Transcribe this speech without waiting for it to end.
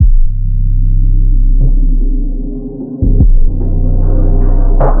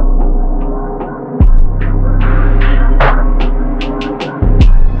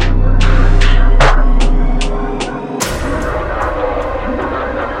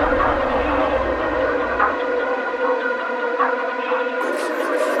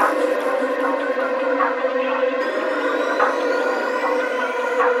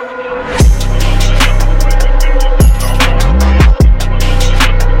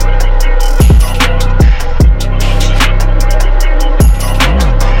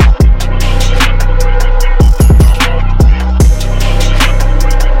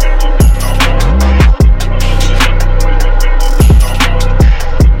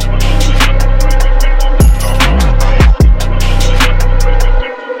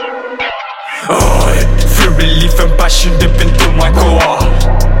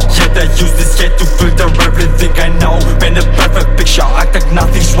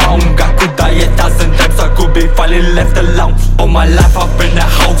entirely left alone. All my life I've been a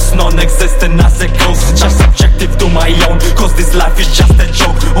host, non-existent as a ghost, just subjective to my own, cause this life is just a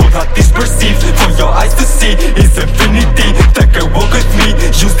joke. All that is perceived for your eyes to see is infinity. Take a walk with me,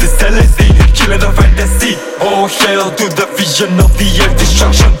 use this LSD, killing the fantasy. Oh hail to the vision of the earth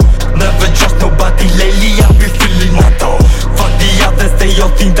destruction. Never trust nobody lately, I've been feeling NATO. Fuck the others, they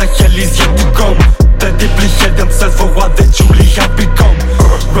all think that hell is yet to come. They deeply hate themselves for what they truly have become.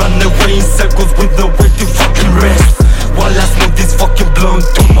 Run away in circles with no way to fucking rest, while I smoke this fucking blunt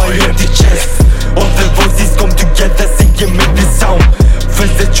to my empty chest. All the voices come together singing make this sound.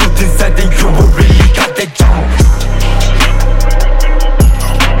 Face the truth inside and you will really got it down.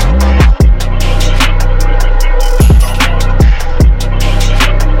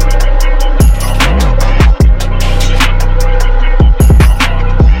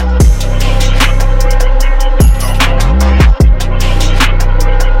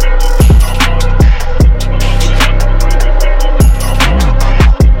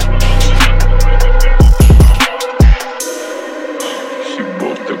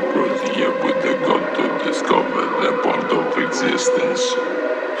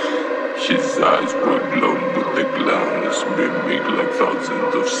 His eyes were blown with a glance, mimic like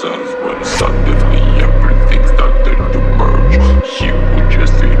thousands of suns. When suddenly everything started to merge, he would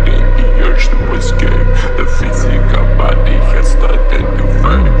just feel the urge to escape the physical